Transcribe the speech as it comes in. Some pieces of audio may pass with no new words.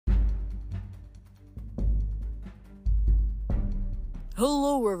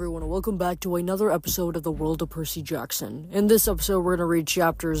Hello everyone, and welcome back to another episode of the World of Percy Jackson. In this episode, we're going to read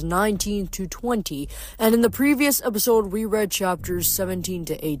chapters 19 to 20, and in the previous episode, we read chapters 17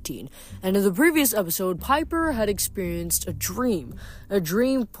 to 18. And in the previous episode, Piper had experienced a dream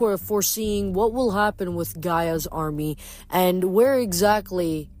foreseeing what will happen with Gaia's army, and where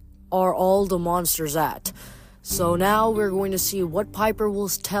exactly are all the monsters at. So now we're going to see what Piper will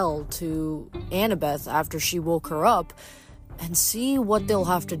tell to Annabeth after she woke her up, and see what they'll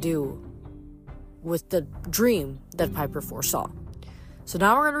have to do with the dream that Piper foresaw. So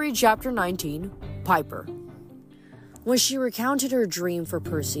now we're going to read chapter 19, Piper. When she recounted her dream for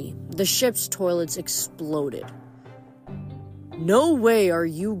Percy, the ship's toilets exploded. "No way are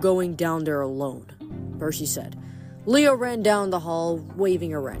you going down there alone," Percy said. Leo ran down the hall,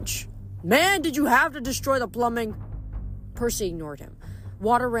 waving a wrench. "Man, did you have to destroy the plumbing?" Percy ignored him.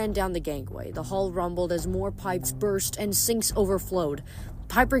 Water ran down the gangway. The hull rumbled as more pipes burst and sinks overflowed.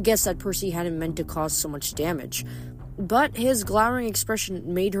 Piper guessed that Percy hadn't meant to cause so much damage, but his glowering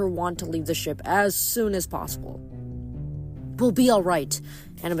expression made her want to leave the ship as soon as possible. "We'll be all right,"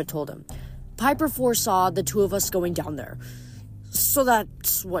 Annabeth told him. "Piper foresaw the two of us going down there, so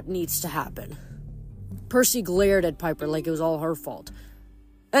that's what needs to happen." Percy glared at Piper like it was all her fault.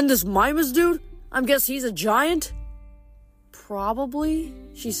 "And this Mimas dude? I guess he's a giant?" "Probably,"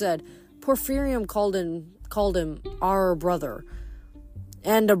 she said. "Porphyrium called him our brother.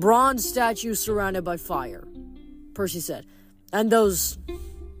 And a bronze statue surrounded by fire," Percy said. "And those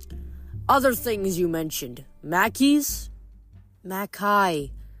other things you mentioned. Macchies?"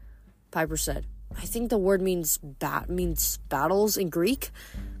 "Makai," Piper said. "I think the word means battles in Greek,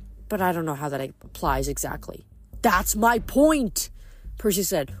 but I don't know how that applies exactly." "That's my point," Percy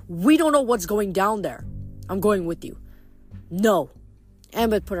said. "We don't know what's going down there. I'm going with you." "No."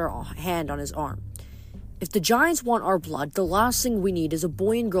 Annabeth put her hand on his arm. "If the giants want our blood, the last thing we need is a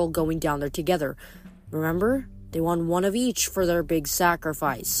boy and girl going down there together. Remember? They want one of each for their big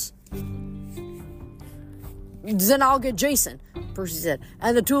sacrifice." "Then I'll get Jason," Percy said.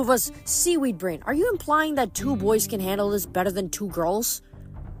 "And the two of us, Seaweed Brain. Are you implying that two boys can handle this better than two girls?"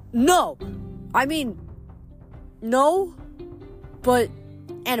 No, but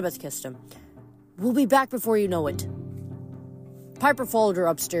Annabeth kissed him. "We'll be back before you know it." Piper followed her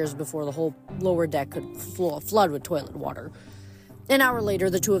upstairs before the whole lower deck could flood with toilet water. An hour later,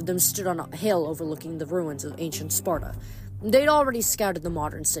 the two of them stood on a hill overlooking the ruins of ancient Sparta. They'd already scouted the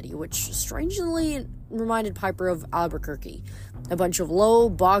modern city, which strangely reminded Piper of Albuquerque. A bunch of low,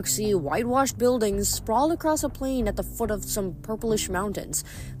 boxy, whitewashed buildings sprawled across a plain at the foot of some purplish mountains.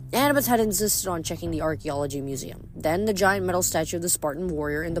 Annabeth had insisted on checking the archaeology museum, then the giant metal statue of the Spartan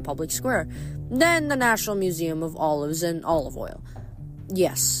warrior in the public square, then the National Museum of Olives and Olive Oil.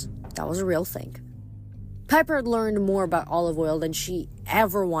 Yes, that was a real thing. Piper had learned more about olive oil than she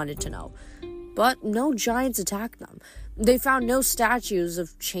ever wanted to know, but no giants attacked them. They found no statues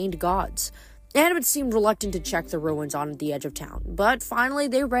of chained gods. Annabeth seemed reluctant to check the ruins on the edge of town, but finally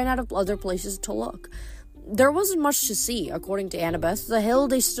they ran out of other places to look. There wasn't much to see. According to Annabeth, the hill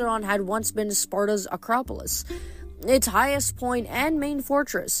they stood on had once been Sparta's Acropolis, its highest point and main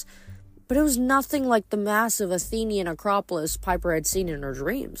fortress, but it was nothing like the massive Athenian Acropolis Piper had seen in her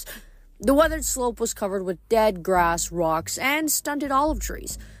dreams. The weathered slope was covered with dead grass, rocks, and stunted olive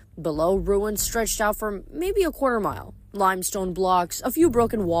trees. Below, ruins stretched out for maybe a quarter mile. Limestone blocks, a few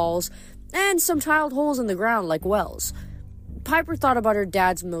broken walls, and some tiled holes in the ground like wells. Piper thought about her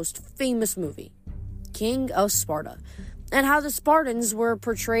dad's most famous movie, King of Sparta, and how the Spartans were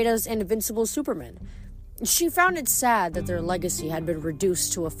portrayed as invincible supermen. She found it sad that their legacy had been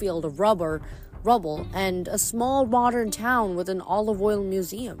reduced to a field of rubble, and a small modern town with an olive oil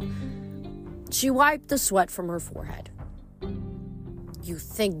museum. She wiped the sweat from her forehead. "You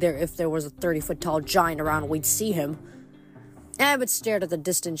think if there was a 30-foot-tall giant around, we'd see him?" Annabeth stared at the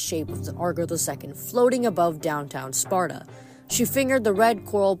distant shape of the Argo II floating above downtown Sparta. She fingered the red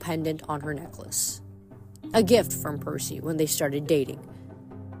coral pendant on her necklace. A gift from Percy when they started dating.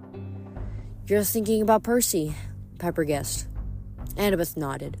 "You're thinking about Percy," Piper guessed. Annabeth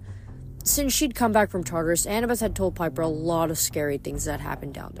nodded. Since she'd come back from Tartarus, Annabeth had told Piper a lot of scary things that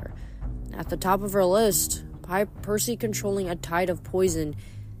happened down there. At the top of her list, Percy controlling a tide of poison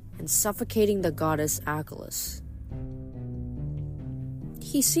and suffocating the goddess Achelous.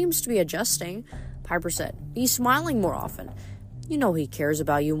 "He seems to be adjusting," Piper said. "He's smiling more often. You know he cares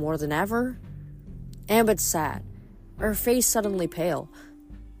about you more than ever." Annabeth sat, her face suddenly pale.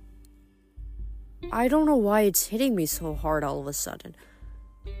 "I don't know why it's hitting me so hard all of a sudden.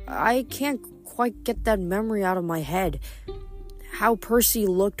 I can't quite get that memory out of my head. How Percy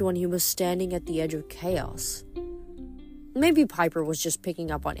looked when he was standing at the edge of chaos." Maybe Piper was just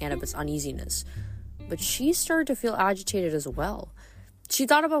picking up on Annabeth's uneasiness, but she started to feel agitated as well. She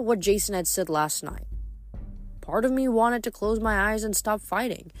thought about what Jason had said last night. Part of me wanted to close my eyes and stop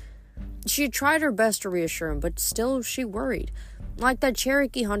fighting. She had tried her best to reassure him, but still she worried. Like that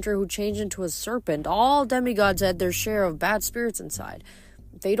Cherokee hunter who changed into a serpent, all demigods had their share of bad spirits inside.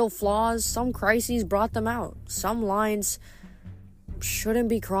 Fatal flaws, some crises brought them out. Some lines shouldn't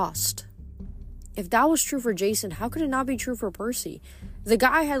be crossed. If that was true for Jason, how could it not be true for Percy? The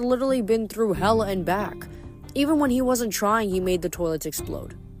guy had literally been through hell and back. Even when he wasn't trying, he made the toilets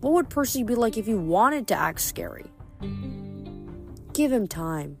explode. What would Percy be like if he wanted to act scary? Give him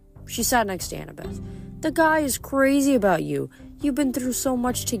time. She sat next to Annabeth. The guy is crazy about you. You've been through so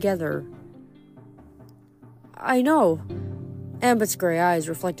much together. I know. Annabeth's gray eyes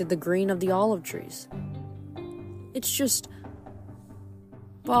reflected the green of the olive trees. It's just...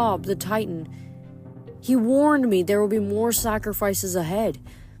 Bob, the Titan. He warned me there will be more sacrifices ahead.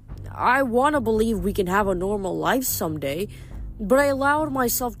 I want to believe we can have a normal life someday, but I allowed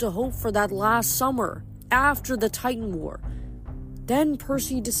myself to hope for that last summer, after the Titan War. Then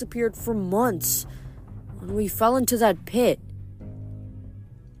Percy disappeared for months, and we fell into that pit.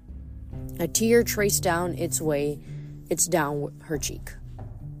 A tear traced down down her cheek.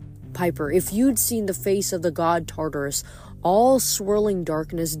 Piper, if you'd seen the face of the god Tartarus, all swirling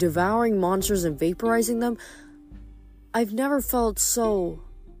darkness, devouring monsters and vaporizing them, I've never felt so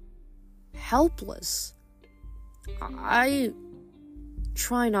helpless. I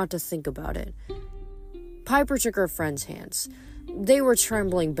try not to think about it. Piper took her friend's hands. They were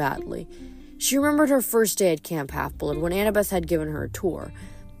trembling badly. She remembered her first day at Camp Half-Blood when Annabeth had given her a tour.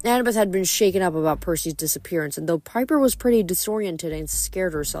 Annabeth had been shaken up about Percy's disappearance, and though Piper was pretty disoriented and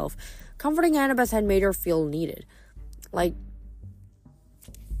scared herself, comforting Annabeth had made her feel needed. Like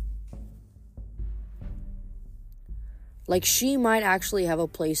she might actually have a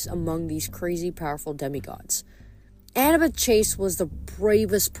place among these crazy, powerful demigods. Annabeth Chase was the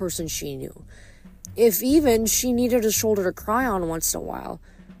bravest person she knew. If even she needed a shoulder to cry on once in a while,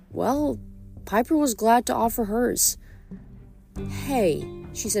 well, Piper was glad to offer hers. Hey,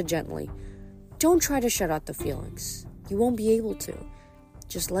 she said gently, don't try to shut out the feelings. You won't be able to.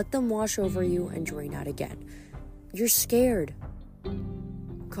 Just let them wash over you and drain out again. You're scared.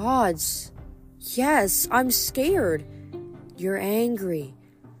 Gods. Yes, I'm scared. You're angry.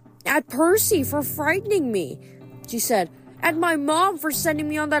 At Percy for frightening me, she said. At my mom for sending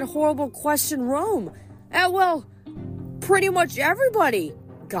me on that horrible quest in Rome. At, well, pretty much everybody.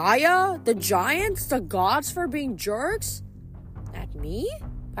 Gaia, the giants, the gods for being jerks. At me?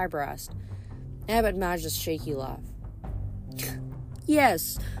 Piper asked. Annabeth managed a shaky laugh.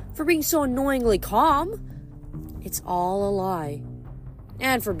 Yes, for being so annoyingly calm. It's all a lie.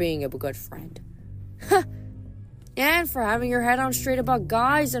 And for being a good friend. And for having your head on straight about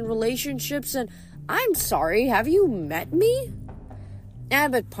guys and relationships and... I'm sorry, have you met me?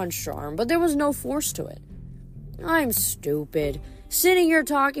 Annabeth punched her arm, but there was no force to it. I'm stupid. Sitting here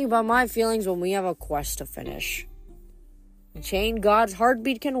talking about my feelings when we have a quest to finish. Chained God's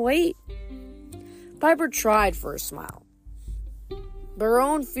heartbeat can wait. Piper tried for a smile. But her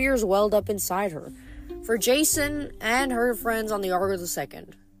own fears welled up inside her. For Jason and her friends on the Argo II.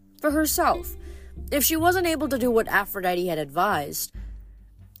 For herself. If she wasn't able to do what Aphrodite had advised,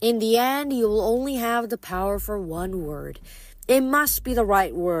 in the end, you will only have the power for one word. It must be the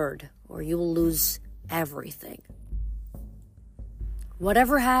right word, or you will lose everything.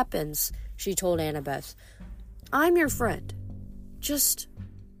 Whatever happens, she told Annabeth, I'm your friend. Just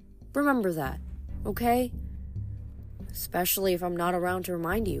remember that, okay? Especially if I'm not around to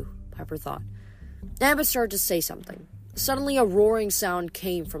remind you, Piper thought. Annabeth started to say something. Suddenly a roaring sound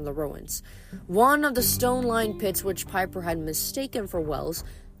came from the ruins. One of the stone-lined pits which Piper had mistaken for wells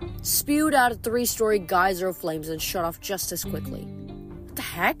spewed out a 3-story geyser of flames and shut off just as quickly. What the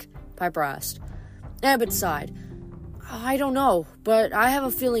heck? Piper asked. Annabeth sighed. I don't know, but I have a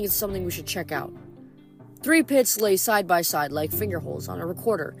feeling it's something we should check out. 3 pits lay side by side like finger holes on a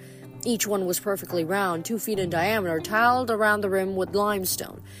recorder. Each one was perfectly round, 2 feet in diameter, tiled around the rim with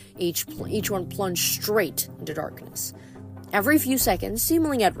limestone. Each one plunged straight into darkness. Every few seconds,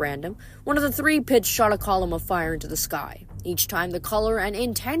 seemingly at random, one of the 3 pits shot a column of fire into the sky. Each time the color and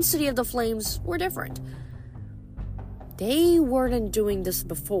intensity of the flames were different. They weren't doing this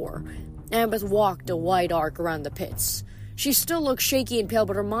before. Annabeth walked a wide arc around the pits. She still looked shaky and pale,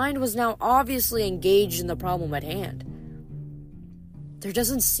 but her mind was now obviously engaged in the problem at hand. There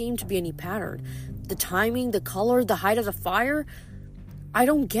doesn't seem to be any pattern. The timing, the color, the height of the fire, I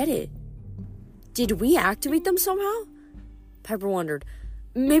don't get it. Did we activate them somehow? Piper wondered.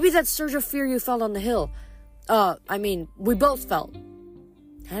 Maybe that surge of fear you felt on the hill. We both fell.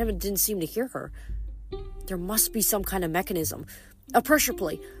 Annabeth didn't seem to hear her. There must be some kind of mechanism. A pressure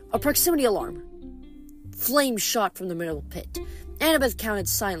plate. A proximity alarm. Flames shot from the middle pit. Annabeth counted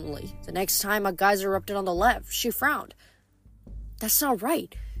silently. The next time a geyser erupted on the left, she frowned. That's not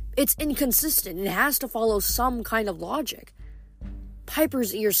right. It's inconsistent. It has to follow some kind of logic.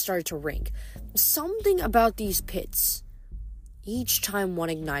 Piper's ears started to ring. Something about these pits. Each time one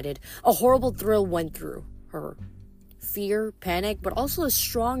ignited, a horrible thrill went through her. Fear, panic, but also a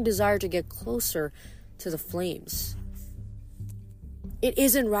strong desire to get closer to the flames. It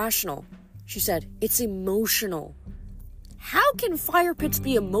isn't rational, she said. It's emotional. How can fire pits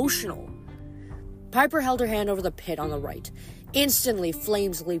be emotional? Piper held her hand over the pit on the right. Instantly,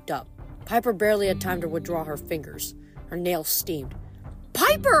 flames leaped up. Piper barely had time to withdraw her fingers. Her nails steamed.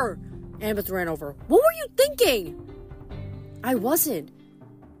 Piper! Annabeth ran over. What were you thinking? I wasn't.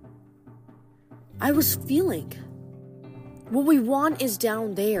 I was feeling. What we want is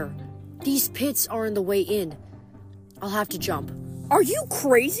down there. These pits are in the way in. I'll have to jump. Are you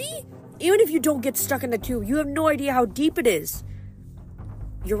crazy? Even if you don't get stuck in the tube, you have no idea how deep it is.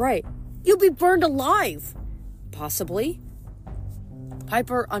 You're right. You'll be burned alive. Possibly.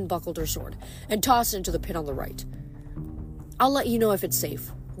 Piper unbuckled her sword and tossed it into the pit on the right. I'll let you know if it's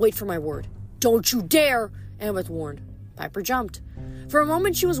safe. Wait for my word. Don't you dare, Annabeth warned. Piper jumped. For a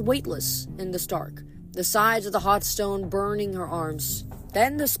moment she was weightless in the dark, the sides of the hot stone burning her arms.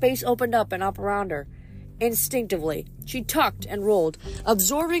 Then the space opened up and up around her. Instinctively, she tucked and rolled,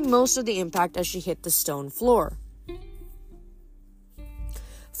 absorbing most of the impact as she hit the stone floor.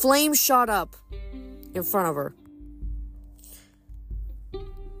 Flames shot up in front of her,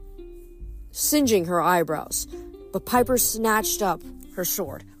 singeing her eyebrows. But Piper snatched up her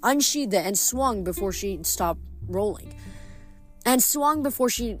sword, unsheathed it, and swung before she stopped rolling.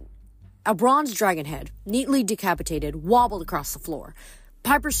 A bronze dragon head, neatly decapitated, wobbled across the floor.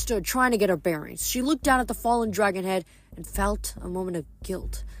 Piper stood, trying to get her bearings. She looked down at the fallen dragon head and felt a moment of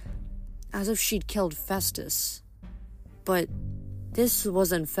guilt, as if she'd killed Festus. But this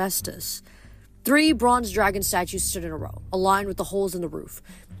wasn't Festus. 3 bronze dragon statues stood in a row, aligned with the holes in the roof.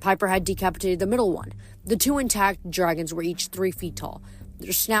 Piper had decapitated the middle one. The 2 intact dragons were each 3 feet tall,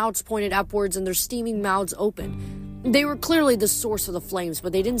 their snouts pointed upwards and their steaming mouths open. They were clearly the source of the flames,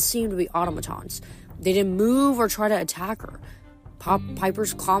 but they didn't seem to be automatons. They didn't move or try to attack her.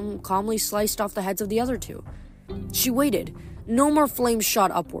 Piper's calmly sliced off the heads of the other 2. She waited. No more flames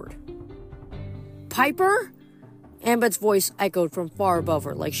shot upward. Piper? Annabeth's voice echoed from far above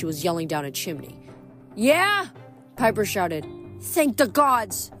her like she was yelling down a chimney. Yeah? Piper shouted. Thank the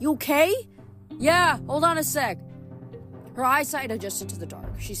gods! You okay? Yeah, hold on a sec. Her eyesight adjusted to the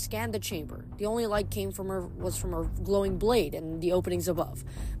dark. She scanned the chamber. The only light was from her glowing blade and the openings above.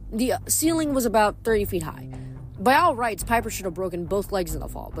 The ceiling was about 30 feet high. By all rights, Piper should have broken both legs in the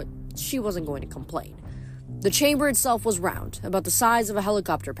fall, but she wasn't going to complain. The chamber itself was round, about the size of a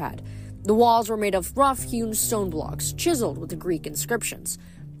helicopter pad. The walls were made of rough-hewn stone blocks, chiseled with the Greek inscriptions.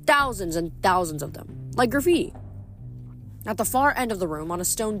 Thousands and thousands of them, like graffiti. At the far end of the room, on a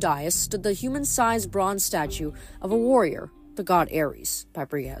stone dais, stood the human-sized bronze statue of a warrior, the god Ares,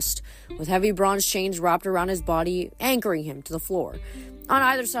 Piper guessed, with heavy bronze chains wrapped around his body, anchoring him to the floor. On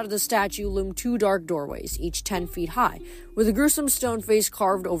either side of the statue loomed 2 dark doorways, each 10 feet high, with a gruesome stone face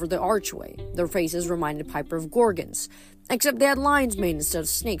carved over the archway. Their faces reminded Piper of gorgons, except they had lines made instead of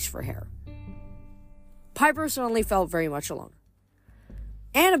snakes for hair. Piper suddenly felt very much alone.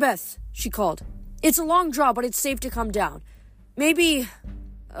 Annabeth, she called. It's a long drop, but it's safe to come down. Maybe,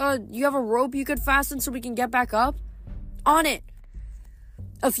 you have a rope you could fasten so we can get back up? On it!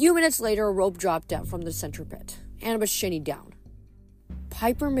 A few minutes later, a rope dropped down from the center pit. Annabeth shinnied down.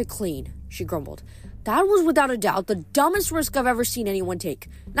 Piper McLean, she grumbled. That was without a doubt the dumbest risk I've ever seen anyone take.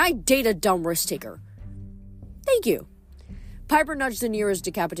 And I date a dumb risk taker. Thank you. Piper nudged the nearest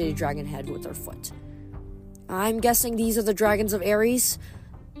decapitated dragon head with her foot. I'm guessing these are the dragons of Ares?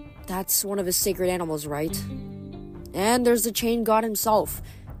 That's one of his sacred animals, right? And there's the chain god himself.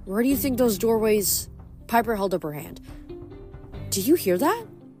 Where do you think those doorways... Piper held up her hand. Did you hear that?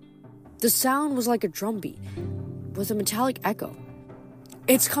 The sound was like a drumbeat, with a metallic echo.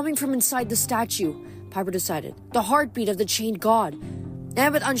 It's coming from inside the statue, Piper decided. The heartbeat of the chained god.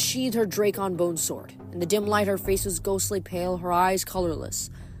 Annabeth unsheathed her Dracon bone sword. In the dim light, her face was ghostly pale, her eyes colorless.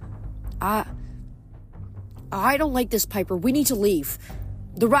 I don't like this, Piper. We need to leave.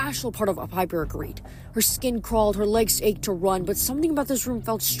 The rational part of Piper agreed. Her skin crawled, her legs ached to run, but something about this room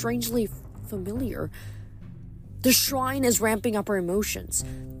felt strangely familiar. The shrine is ramping up her emotions,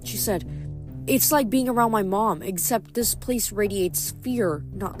 she said. It's like being around my mom, except this place radiates fear,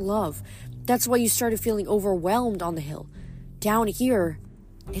 not love. That's why you started feeling overwhelmed on the hill. Down here,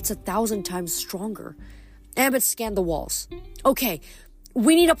 it's 1,000 times stronger. Annabeth scanned the walls. Okay,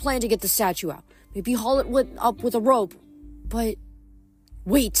 we need a plan to get the statue out. Maybe haul it up with a rope. But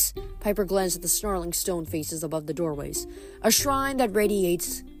wait! Piper glanced at the snarling stone faces above the doorways. A shrine that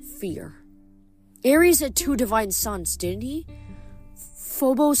radiates fear. Ares had 2 divine sons, didn't he?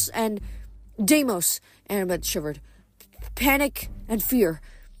 Phobos and Deimos, Annabeth shivered. Panic and fear.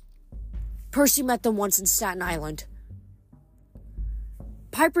 Percy met them once in Staten Island.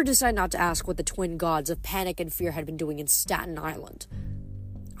 Piper decided not to ask what the twin gods of panic and fear had been doing in Staten Island.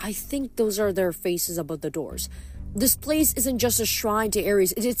 I think those are their faces above the doors. This place isn't just a shrine to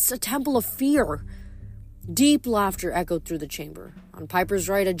Ares, it's a temple of fear. Deep laughter echoed through the chamber. On Piper's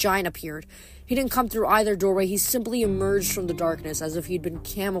right, a giant appeared. He didn't come through either doorway, he simply emerged from the darkness as if he'd been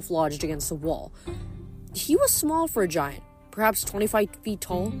camouflaged against the wall. He was small for a giant, perhaps 25 feet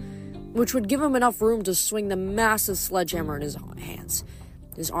tall, which would give him enough room to swing the massive sledgehammer in his hands.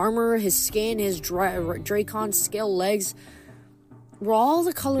 His armor, his skin, his dracon scale legs were all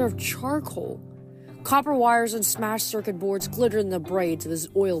the color of charcoal. Copper wires and smashed circuit boards glittered in the braids of his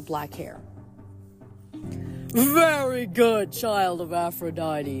oil-black hair. Very good, child of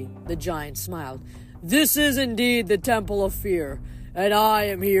Aphrodite, the giant smiled. This is indeed the Temple of Fear, and I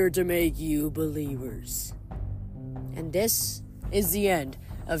am here to make you believers. And this is the end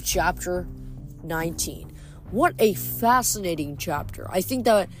of chapter 19. What a fascinating chapter. I think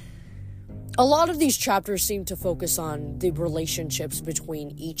that a lot of these chapters seem to focus on the relationships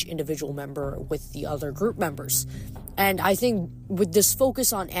between each individual member with the other group members. And I think with this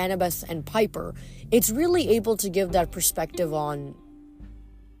focus on Annabeth and Piper, it's really able to give that perspective on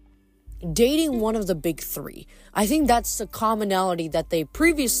dating one of the big 3. I think that's the commonality that they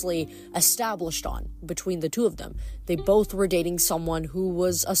previously established on between the two of them. They both were dating someone who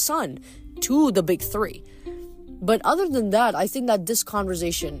was a son to the big 3. But other than that, I think that this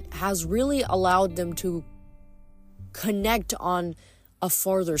conversation has really allowed them to connect on a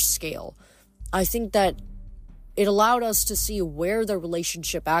farther scale. I think that it allowed us to see where the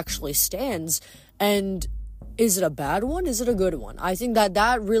relationship actually stands, and is it a bad one? Is it a good one? I think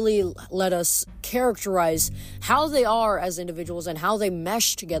that really let us characterize how they are as individuals and how they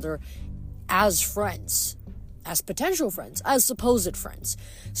mesh together as friends, as potential friends, as supposed friends.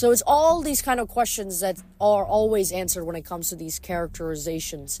 So it's all these kind of questions that are always answered when it comes to these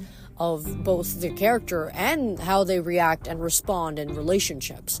characterizations of both the character and how they react and respond in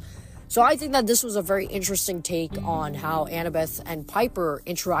relationships. So I think that this was a very interesting take on how Annabeth and Piper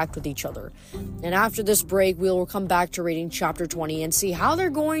interact with each other. And after this break, we'll come back to reading chapter 20 and see how they're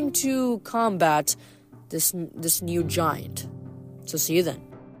going to combat this new giant. So see you then.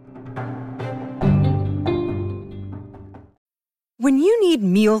 When you need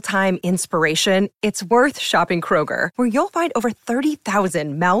mealtime inspiration, it's worth shopping Kroger, where you'll find over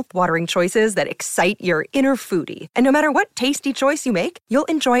 30,000 mouth-watering choices that excite your inner foodie. And no matter what tasty choice you make, you'll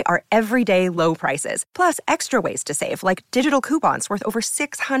enjoy our everyday low prices, plus extra ways to save, like digital coupons worth over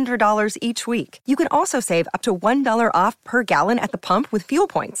 $600 each week. You can also save up to $1 off per gallon at the pump with fuel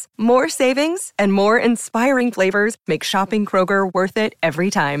points. More savings and more inspiring flavors make shopping Kroger worth it every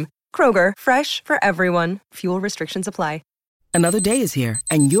time. Kroger, fresh for everyone. Fuel restrictions apply. Another day is here,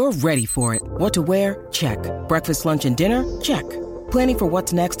 and you're ready for it. What to wear? Check. Breakfast, lunch, and dinner? Check. Planning for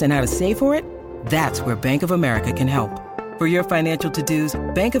what's next and how to save for it? That's where Bank of America can help. For your financial to-dos,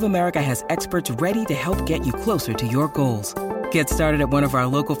 Bank of America has experts ready to help get you closer to your goals. Get started at one of our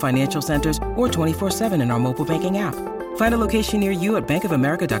local financial centers or 24/7 in our mobile banking app. Find a location near you at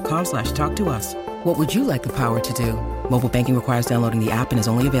bankofamerica.com/talktous. What would you like the power to do? Mobile banking requires downloading the app and is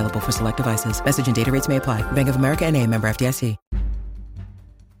only available for select devices. Message and data rates may apply. Bank of America N.A., member FDIC.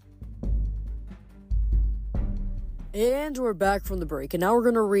 And we're back from the break, and now we're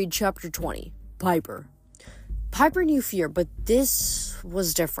going to read chapter 20, Piper. Piper knew fear, but this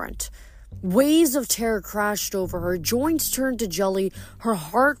was different. Waves of terror crashed over her, joints turned to jelly, her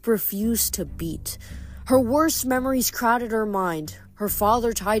heart refused to beat. Her worst memories crowded her mind. Her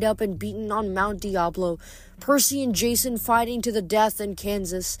father tied up and beaten on Mount Diablo, Percy and Jason fighting to the death in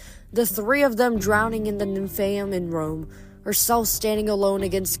Kansas, the 3 of them drowning in the Nymphaeum in Rome, herself standing alone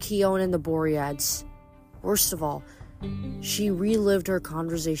against Keon and the Boreads. Worst of all, she relived her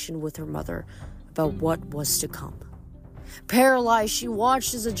conversation with her mother about what was to come. Paralyzed, she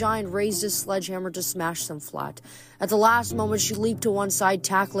watched as the giant raised his sledgehammer to smash them flat. At the last moment, she leaped to one side,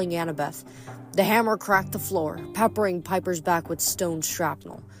 tackling Annabeth. The hammer cracked the floor, peppering Piper's back with stone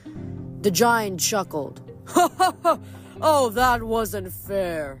shrapnel. The giant chuckled. "Ha ha ha! Oh, that wasn't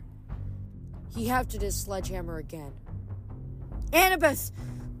fair." He hefted his sledgehammer again. "Annabeth!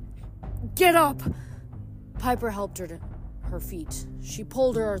 Get up! Piper helped her to her feet. She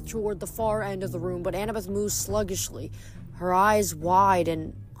pulled her toward the far end of the room, but Annabeth moved sluggishly, her eyes wide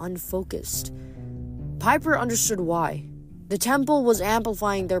and unfocused. Piper understood why. The temple was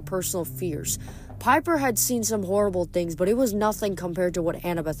amplifying their personal fears. Piper had seen some horrible things, but it was nothing compared to what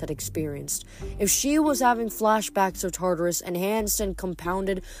Annabeth had experienced. If she was having flashbacks of Tartarus, enhanced and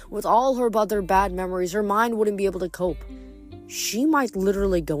compounded with all her other bad memories, her mind wouldn't be able to cope. She might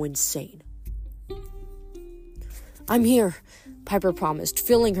literally go insane. I'm here, Piper promised,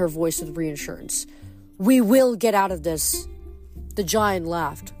 filling her voice with reassurance. We will get out of this. The giant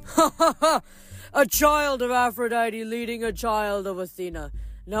laughed. Ha ha ha! A child of Aphrodite leading a child of Athena.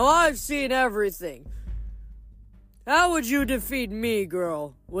 Now I've seen everything. How would you defeat me,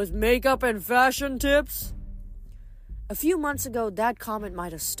 girl? With makeup and fashion tips? A few months ago, that comment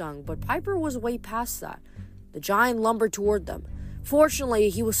might have stung, but Piper was way past that. The giant lumbered toward them. Fortunately,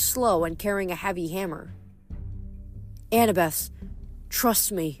 he was slow and carrying a heavy hammer. Annabeth,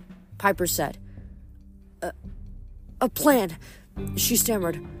 trust me, Piper said. A plan, she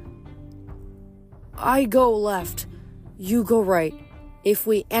stammered. I go left, you go right. If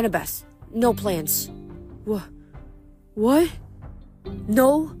we... Annabeth, no plans. What?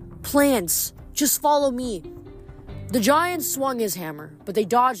 No plans. Just follow me. The giant swung his hammer, but they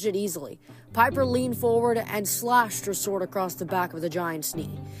dodged it easily. Piper leaned forward and slashed her sword across the back of the giant's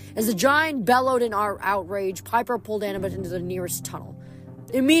knee. As the giant bellowed in outrage, Piper pulled Annabeth into the nearest tunnel.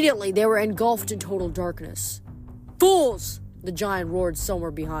 Immediately, they were engulfed in total darkness. Fools! The giant roared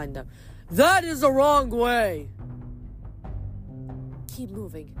somewhere behind them. That is the wrong way! Keep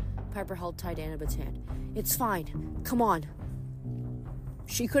moving. Piper held tight Annabeth's hand. It's fine. Come on.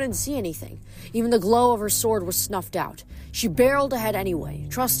 She couldn't see anything. Even the glow of her sword was snuffed out. She barreled ahead anyway,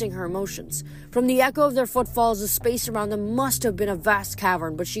 trusting her emotions. From the echo of their footfalls, the space around them must have been a vast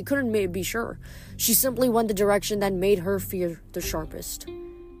cavern, but she couldn't be sure. She simply went the direction that made her fear the sharpest.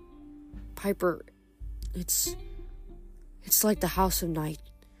 Piper, it's like the House of Night,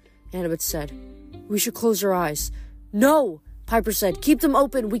 Annabeth said. We should close our eyes. No, Piper said. Keep them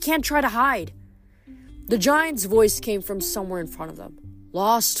open. We can't try to hide. The giant's voice came from somewhere in front of them.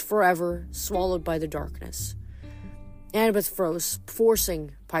 Lost forever, swallowed by the darkness. Annabeth froze,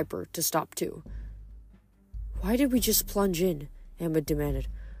 forcing Piper to stop too. Why did we just plunge in? Annabeth demanded.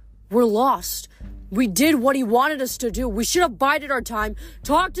 We're lost. We did what he wanted us to do. We should have bided our time,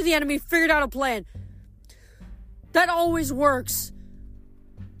 talked to the enemy, figured out a plan. That always works.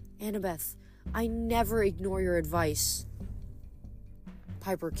 Annabeth, I never ignore your advice.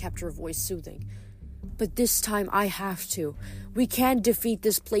 Piper kept her voice soothing. But this time I have to. We can't defeat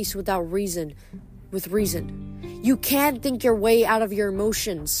this place with reason. You can't think your way out of your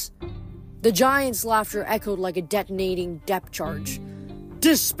emotions. The giant's laughter echoed like a detonating depth charge.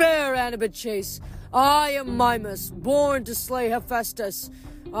 Despair, Annabeth Chase. I am Mimas, born to slay Hephaestus.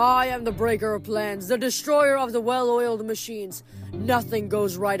 I am the breaker of plans, the destroyer of the well-oiled machines. Nothing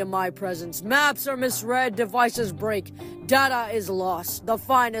goes right in my presence. Maps are misread, devices break. Data is lost. The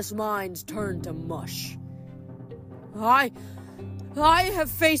finest minds turn to mush. I have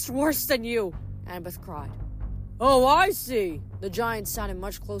faced worse than you, Annabeth cried. Oh, I see. The giant sounded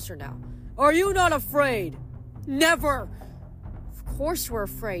much closer now. Are you not afraid? Never. Of course we're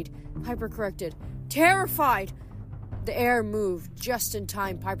afraid, Piper corrected. Terrified. The air moved. Just in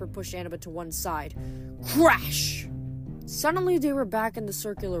time, Piper pushed Annabeth to one side. Crash! Suddenly, they were back in the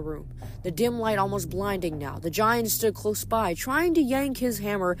circular room, the dim light almost blinding now. The giant stood close by, trying to yank his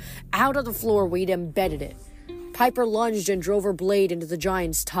hammer out of the floor where he'd embedded it. Piper lunged and drove her blade into the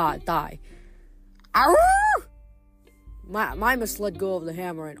giant's thigh. Arr! Mimas let go of the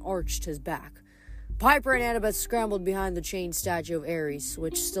hammer and arched his back. Piper and Annabeth scrambled behind the chained statue of Ares,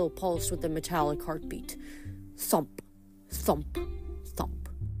 which still pulsed with a metallic heartbeat. Thump, thump, thump.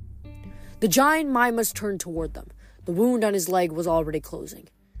 The giant Mimas turned toward them. The wound on his leg was already closing.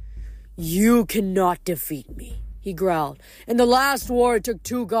 You cannot defeat me, he growled. In the last war, it took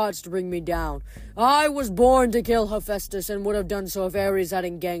 2 gods to bring me down. I was born to kill Hephaestus and would have done so if Ares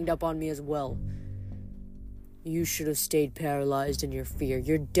hadn't ganged up on me as well. You should have stayed paralyzed in your fear.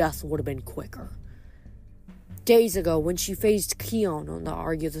 Your death would have been quicker. Days ago, when she faced Keon on the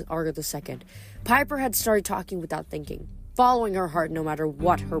Argo II, Piper had started talking without thinking, following her heart no matter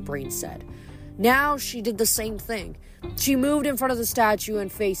what her brain said. Now she did the same thing. She moved in front of the statue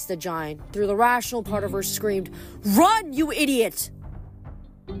and faced the giant. Through the rational part of her screamed, Run, you idiot!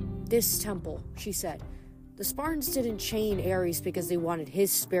 This temple, she said. The Spartans didn't chain Ares because they wanted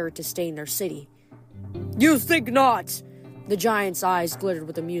his spirit to stay in their city. You think not! The giant's eyes glittered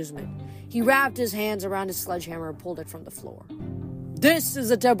with amusement. He wrapped his hands around his sledgehammer and pulled it from the floor. This is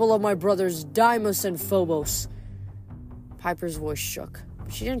the temple of my brothers Deimos and Phobos. Piper's voice shook,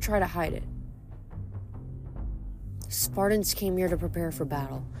 but she didn't try to hide it. Spartans came here to prepare for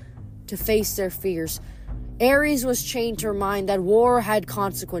battle, to face their fears. Ares was chained to remind that war had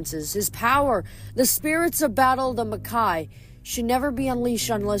consequences. His power, the spirits of battle, the Makai, should never be unleashed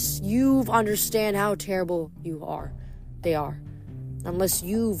unless you understand how terrible they are. Unless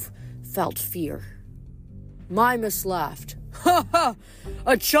you've felt fear. Mimas laughed. Ha ha!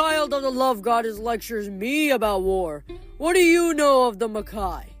 A child of the love goddess lectures me about war. What do you know of the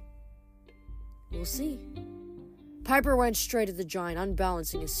Makai? We'll see. Piper went straight at the giant,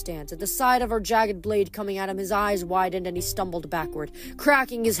 unbalancing his stance. At the sight of her jagged blade coming at him, his eyes widened and he stumbled backward,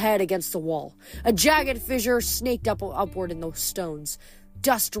 cracking his head against the wall. A jagged fissure snaked upward in the stones.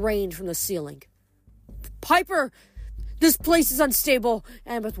 Dust rained from the ceiling. Piper! This place is unstable,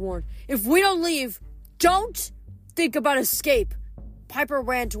 Annabeth warned. If we don't leave, don't think about escape. Piper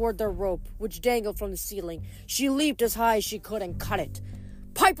ran toward their rope, which dangled from the ceiling. She leaped as high as she could and cut it.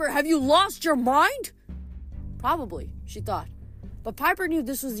 Piper, have you lost your mind? Probably, she thought. But Piper knew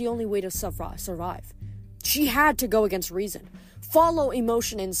this was the only way to survive. She had to go against reason. Follow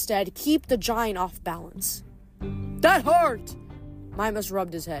emotion instead. Keep the giant off balance. That hurt! Mimas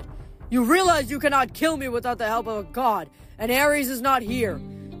rubbed his head. You realize you cannot kill me without the help of a god, and Ares is not here.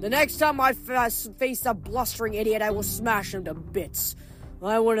 The next time I face a blustering idiot, I will smash him to bits.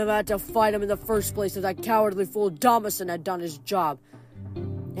 I wouldn't have had to fight him in the first place if that cowardly fool Domison had done his job.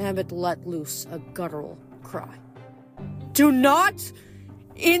 Annabeth let loose a guttural cry. Do not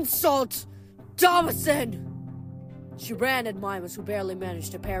insult Domison! She ran at Mimas, who barely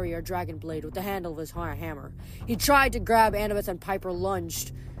managed to parry her dragon blade with the handle of his hammer. He tried to grab Annabeth, and Piper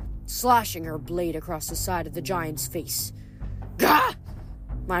lunged, slashing her blade across the side of the giant's face. Gah!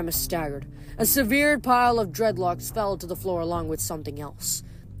 Mimas staggered. A severed pile of dreadlocks fell to the floor along with something else.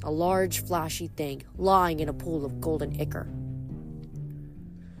 A large, flashy thing lying in a pool of golden ichor.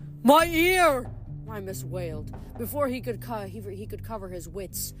 My ear! Mimas wailed. Before he could cover his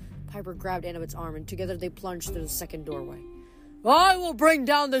wits, Piper grabbed Annabeth's arm, and together they plunged through the second doorway. I will bring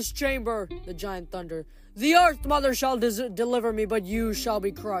down this chamber, the giant thundered. The Earth Mother shall deliver me, but you shall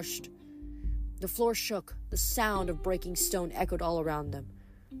be crushed. The floor shook. The sound of breaking stone echoed all around them.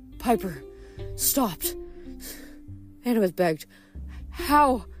 Piper stopped. Annabeth begged.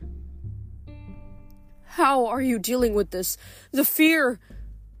 How are you dealing with this? The fear,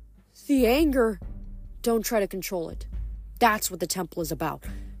 the anger. Don't try to control it. That's what the temple is about.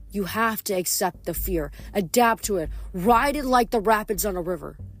 You have to accept the fear, adapt to it, ride it like the rapids on a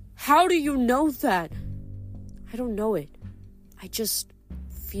river. How do you know that? I don't know it. I just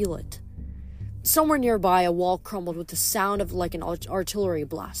feel it. Somewhere nearby, a wall crumbled with the sound of like an artillery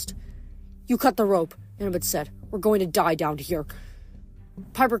blast. You cut the rope, Annabeth said. We're going to die down here.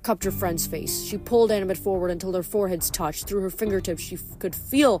 Piper cupped her friend's face. She pulled Annabeth forward until their foreheads touched. Through her fingertips, she could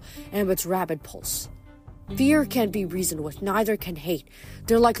feel Annabeth's rapid pulse. Fear can't be reasoned with, neither can hate.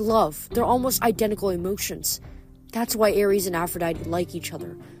 They're like love. They're almost identical emotions. That's why Ares and Aphrodite like each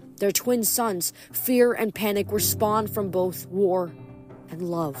other. Their twin sons, fear and panic, were spawned from both war and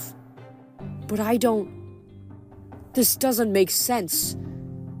love. But this doesn't make sense.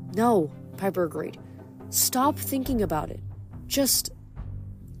 No, Piper agreed. Stop thinking about it. Just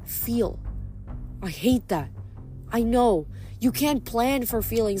feel. I hate that. I know. You can't plan for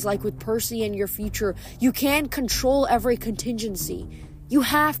feelings like with Percy and your future. You can't control every contingency. You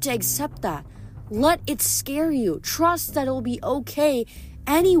have to accept that. Let it scare you. Trust that it'll be okay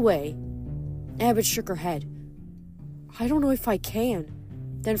anyway. Annabeth shook her head. I don't know if I can.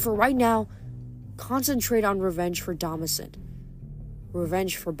 Then for right now, concentrate on revenge for Domison.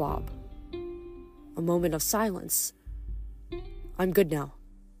 Revenge for Bob. A moment of silence. I'm good now.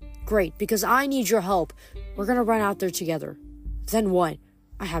 Great, because I need your help. We're gonna run out there together. Then what?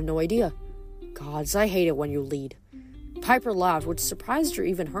 I have no idea. Gods, I hate it when you lead. Piper laughed, which surprised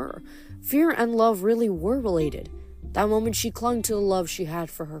even her. Fear and love really were related. That moment she clung to the love she had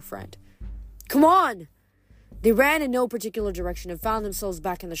for her friend. Come on! They ran in no particular direction and found themselves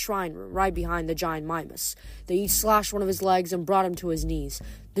back in the shrine room, right behind the giant Mimas. They each slashed one of his legs and brought him to his knees.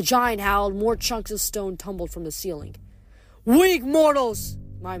 The giant howled. More chunks of stone tumbled from the ceiling. Weak mortals!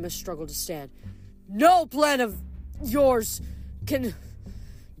 Mimas struggled to stand. No plan of yours can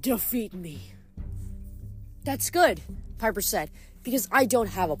defeat me. That's good, Piper said, because I don't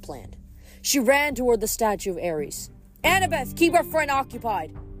have a plan. She ran toward the statue of Ares. Annabeth, keep our friend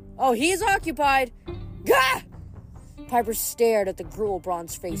occupied. Oh, he's occupied. Gah! Piper stared at the cruel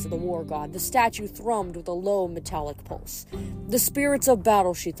bronze face of the war god. The statue thrummed with a low metallic pulse. The spirits of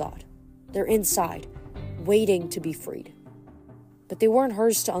battle, she thought. They're inside, waiting to be freed. but they weren't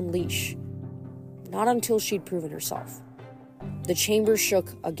hers to unleash. Not until she'd proven herself. The chamber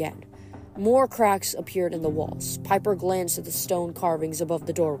shook again. More cracks appeared in the walls. Piper glanced at the stone carvings above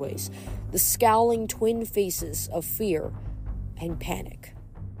the doorways, the scowling twin faces of fear and panic.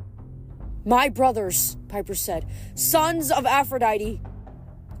 "My brothers," Piper said, "sons of Aphrodite,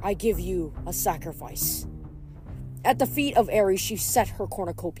 I give you a sacrifice." At the feet of Ares, she set her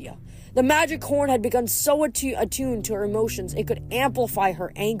cornucopia. The magic horn had become so attuned to her emotions, it could amplify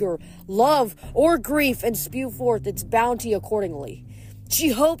her anger, love, or grief and spew forth its bounty accordingly. She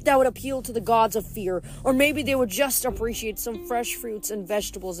hoped that would appeal to the gods of fear, or maybe they would just appreciate some fresh fruits and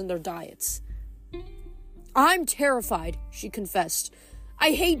vegetables in their diets. "I'm terrified," she confessed.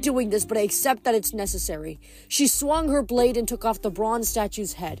 "I hate doing this, but I accept that it's necessary." She swung her blade and took off the bronze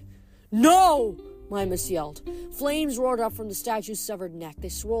statue's head. "No!" Mimas yelled. Flames roared up from the statue's severed neck. They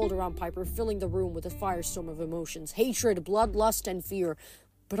swirled around Piper, filling the room with a firestorm of emotions. Hatred, bloodlust, and fear.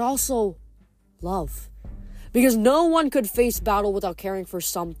 But also love. Because no one could face battle without caring for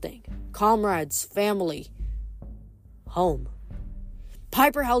something. Comrades, family, home.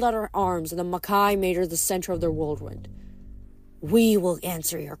 Piper held out her arms, and the Makai made her the center of their whirlwind. "We will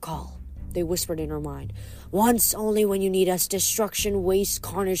answer your call," they whispered in her mind. "Once only when you need us, destruction, waste,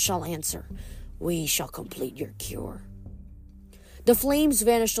 carnage shall answer. We shall complete your cure." The flames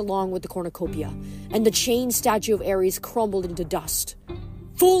vanished along with the cornucopia, and the chained statue of Ares crumbled into dust.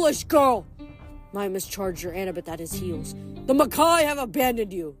 "Foolish girl!" Mimas charged her Annabeth at his heels. "The Makai have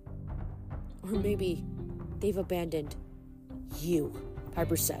abandoned you." "Or maybe they've abandoned you,"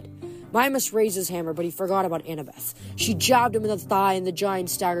 Piper said. Mimas raised his hammer, but he forgot about Annabeth. She jabbed him in the thigh, and the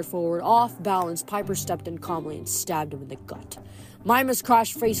giant staggered forward. Off balance, Piper stepped in calmly and stabbed him in the gut. Mimas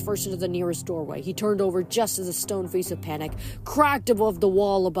crashed face first into the nearest doorway. He turned over just as a stone face of panic cracked above the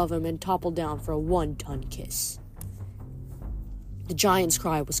wall above him and toppled down for a 1-ton kiss. The giant's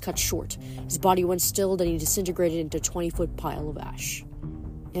cry was cut short. His body went still, then he disintegrated into a 20-foot pile of ash.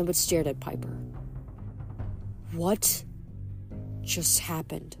 Annabeth stared at Piper. What just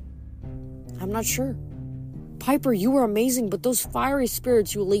happened? "I'm not sure." "Piper, you were amazing, but those fiery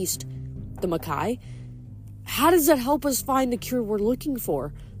spirits you released, the Makai, how does that help us find the cure we're looking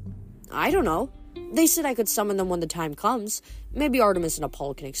for?" "I don't know. They said I could summon them when the time comes. Maybe Artemis and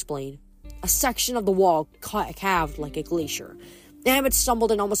Apollo can explain." A section of the wall calved like a glacier. Annabeth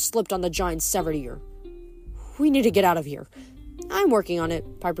stumbled and almost slipped on the giant's severed ear. "We need to get out of here." "I'm working on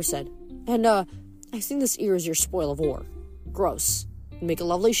it," Piper said. "And, I think this ear is your spoil of war. Gross. Make a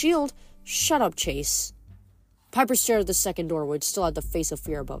lovely shield." "Shut up, Chase." Piper stared at the second door, which still had the face of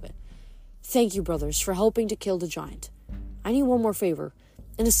fear above it. "Thank you, brothers, for helping to kill the giant. I need one more favor.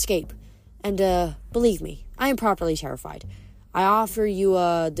 An escape. And, believe me, I am properly terrified. I offer you,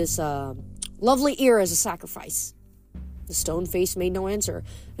 this lovely ear as a sacrifice." The stone face made no answer.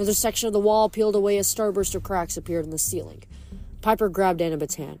 Another section of the wall peeled away as starburst of cracks appeared in the ceiling. Piper grabbed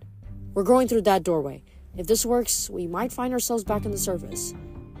Annabeth's hand. "We're going through that doorway. If this works, we might find ourselves back on the surface."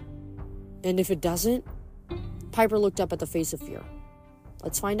 "And if it doesn't?" Piper looked up at the face of fear.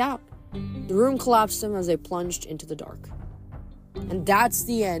 "Let's find out." The room collapsed them as they plunged into the dark. And that's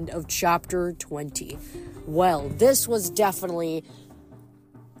the end of chapter 20. Well, this was definitely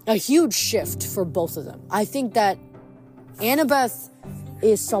a huge shift for both of them. I think that Annabeth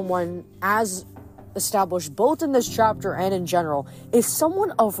is someone, as established both in this chapter and in general, is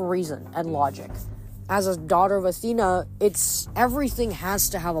someone of reason and logic. As a daughter of Athena, everything has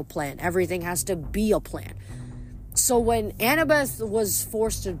to have a plan. Everything has to be a plan. So when Annabeth was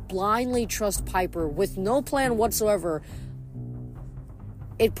forced to blindly trust Piper with no plan whatsoever,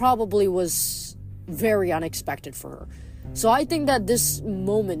 it probably was very unexpected for her. So I think that this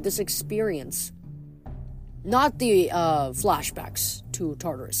moment, this experience, not the flashbacks to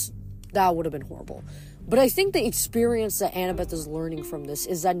Tartarus, that would have been horrible. But I think the experience that Annabeth is learning from this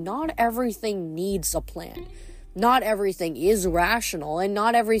is that not everything needs a plan. Not everything is rational, and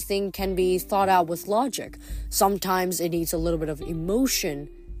not everything can be thought out with logic. Sometimes it needs a little bit of emotion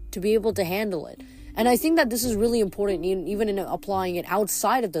to be able to handle it. And I think that this is really important, even in applying it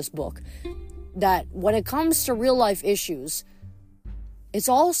outside of this book, that when it comes to real-life issues, it's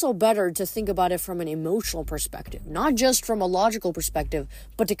also better to think about it from an emotional perspective, not just from a logical perspective,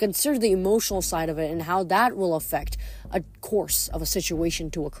 but to consider the emotional side of it and how that will affect a course of a situation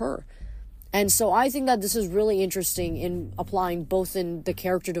to occur. And so I think that this is really interesting in applying both in the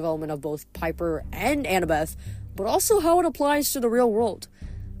character development of both Piper and Annabeth, but also how it applies to the real world.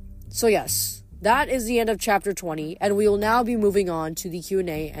 So yes, that is the end of chapter 20, and we will now be moving on to the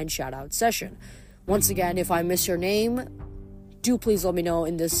Q&A and shout-out session. Once again, if I miss your name, do please let me know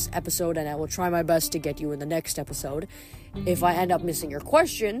in this episode, and I will try my best to get you in the next episode. If I end up missing your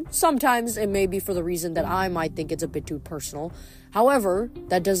question, sometimes it may be for the reason that I might think it's a bit too personal. However,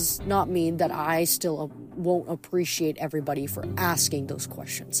 that does not mean that I still won't appreciate everybody for asking those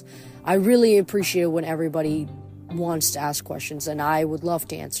questions. I really appreciate when everybody wants to ask questions, and I would love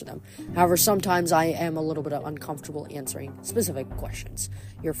to answer them. However, sometimes I am a little bit uncomfortable answering specific questions.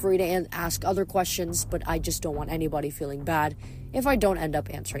 You're free to ask other questions, but I just don't want anybody feeling bad if I don't end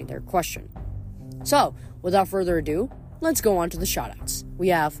up answering their question. So, without further ado, let's go on to the shoutouts. We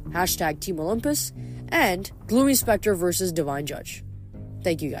have hashtag Team Olympus and Gloomy Spectre versus Divine Judge.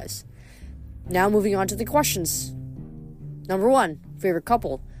 Thank you guys. Now moving on to the questions. Number 1, favorite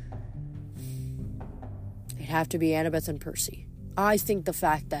couple. It'd have to be Annabeth and Percy. I think the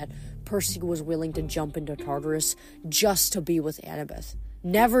fact that Percy was willing to jump into Tartarus just to be with Annabeth,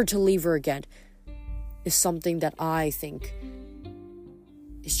 never to leave her again, is something that I think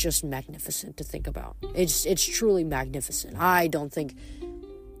is just magnificent to think about. It's truly magnificent. I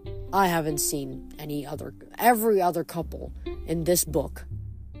haven't seen every other couple in this book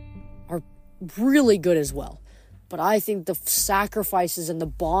are really good as well. But I think the sacrifices and the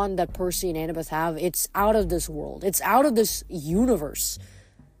bond that Percy and Annabeth have, it's out of this world. It's out of this universe.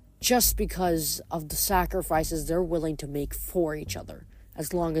 Just because of the sacrifices they're willing to make for each other,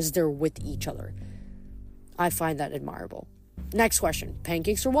 as long as they're with each other. I find that admirable. Next question.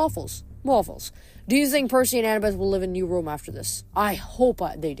 Pancakes or waffles? Waffles. Do you think Percy and Annabeth will live in New Rome after this? I hope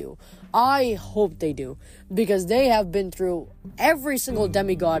they do. I hope they do. Because they have been through, every single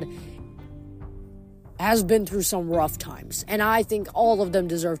demigod has been through some rough times. And I think all of them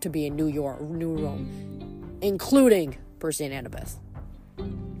deserve to be in New Rome. Including Percy and Annabeth.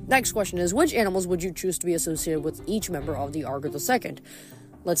 Next question is, which animals would you choose to be associated with each member of the Argo II?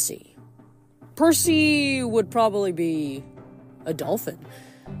 Let's see. Percy would probably be a dolphin.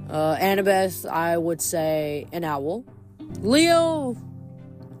 Annabeth, I would say an owl. Leo,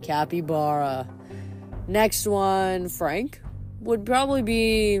 capybara. Next one, Frank, would probably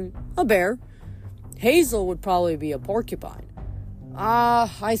be a bear. Hazel would probably be a porcupine.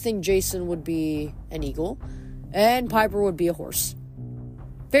 I think Jason would be an eagle. And Piper would be a horse.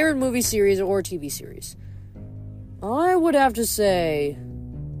 Favorite movie series or TV series? I would have to say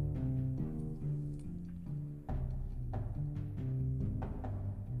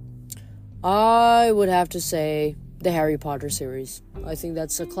the Harry Potter series. I think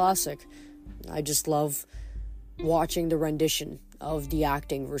that's a classic. I just love watching the rendition of the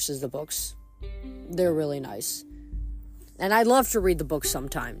acting versus the books. They're really nice. And I'd love to read the book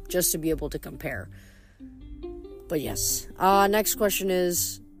sometime, just to be able to compare. But yes. Next question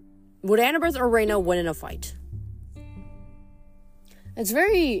is, would Annabeth or Reyna win in a fight? It's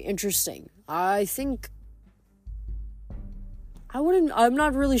very interesting. I think I'm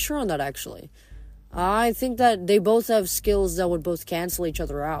not really sure on that, actually. I think that they both have skills that would both cancel each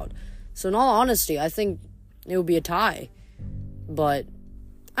other out. So in all honesty, I think it would be a tie. But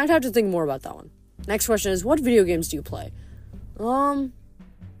I'd have to think more about that one. Next question is, what video games do you play? I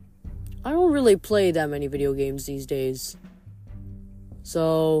don't really play that many video games these days.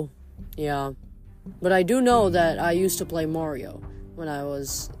 So, yeah. But I do know that I used to play Mario when I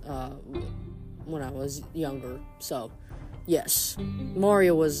was younger. So, yes.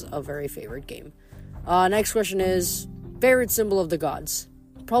 Mario was a very favorite game. Next question is, favorite symbol of the gods?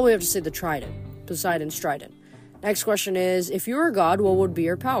 Probably have to say the trident. Poseidon's trident. Next question is, if you were a god, what would be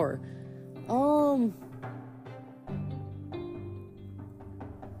your power?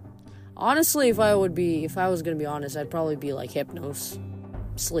 Honestly, if I was gonna be honest, I'd probably be like Hypnos.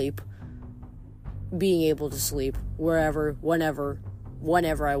 Sleep. Being able to sleep wherever, whenever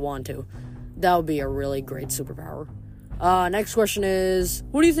I want to. That would be a really great superpower. Next question is,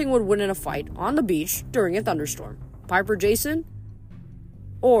 who do you think would win in a fight on the beach during a thunderstorm? Piper Jason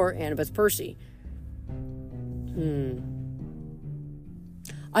or Annabeth Percy?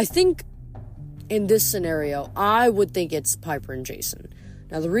 I think in this scenario, I would think it's Piper and Jason.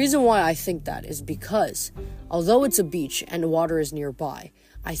 Now, the reason why I think that is because, although it's a beach and water is nearby,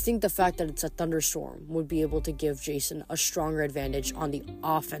 I think the fact that it's a thunderstorm would be able to give Jason a stronger advantage on the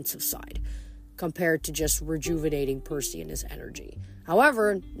offensive side, compared to just rejuvenating Percy and his energy.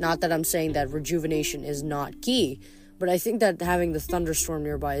 However, not that I'm saying that rejuvenation is not key, but I think that having the thunderstorm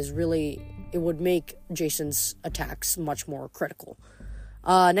nearby it would make Jason's attacks much more critical.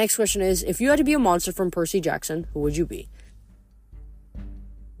 Next question is, if you had to be a monster from Percy Jackson, who would you be?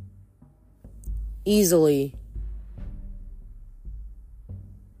 Easily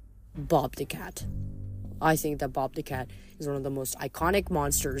Bob the Cat. I think that Bob the Cat is one of the most iconic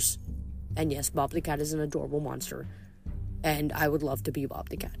monsters. And yes, Bob the Cat is an adorable monster. and I would love to be Bob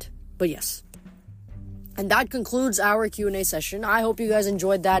the Cat. But yes. And that concludes our Q&A session. I hope you guys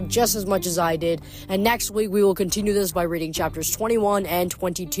enjoyed that just as much as I did. And next week, we will continue this by reading chapters 21 and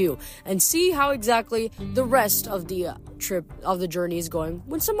 22 and see how exactly the rest of the trip of the journey is going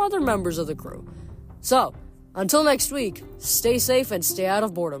with some other members of the crew. So, until next week, stay safe and stay out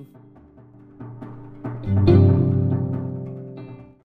of boredom.